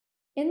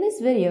In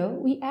this video,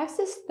 we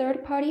access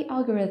third-party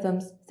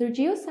algorithms through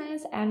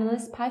Geoscience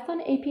ANALYST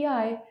Python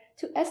API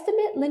to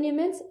estimate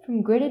lineaments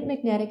from gridded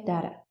magnetic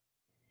data.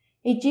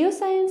 A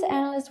Geoscience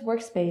Analyst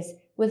workspace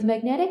with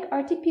magnetic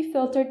RTP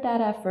filtered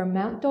data for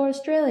Mount Dore,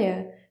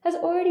 Australia has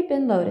already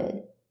been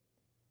loaded.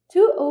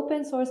 Two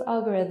open-source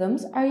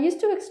algorithms are used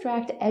to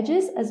extract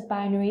edges as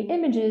binary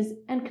images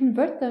and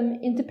convert them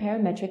into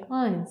parametric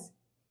lines.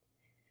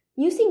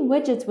 Using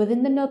widgets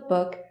within the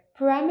notebook,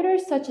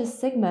 parameters such as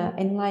sigma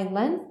and line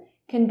length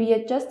can be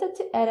adjusted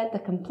to edit the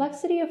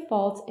complexity of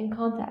faults and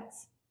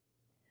contacts.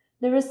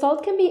 The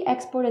result can be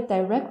exported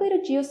directly to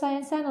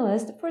Geoscience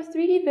Analyst for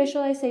 3D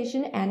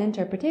visualization and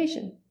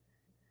interpretation.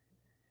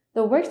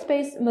 The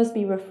workspace must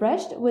be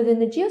refreshed within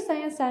the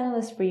Geoscience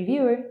Analyst free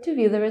viewer to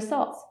view the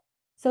results,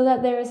 so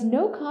that there is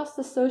no cost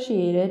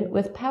associated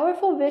with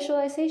powerful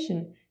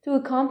visualization to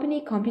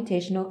accompany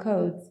computational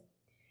codes.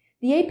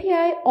 The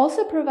API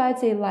also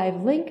provides a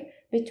live link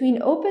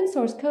between open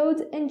source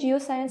codes and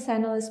Geoscience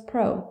Analyst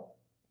Pro.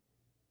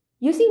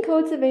 Using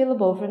codes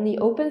available from the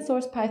open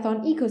source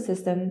Python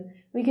ecosystem,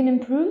 we can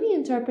improve the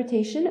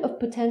interpretation of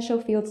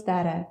potential fields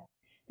data.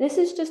 This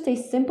is just a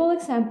simple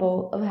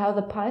example of how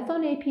the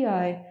Python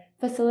API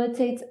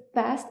facilitates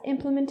fast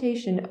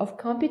implementation of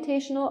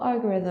computational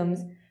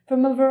algorithms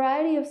from a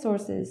variety of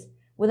sources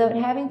without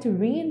having to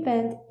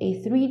reinvent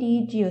a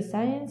 3D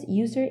geoscience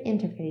user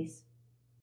interface.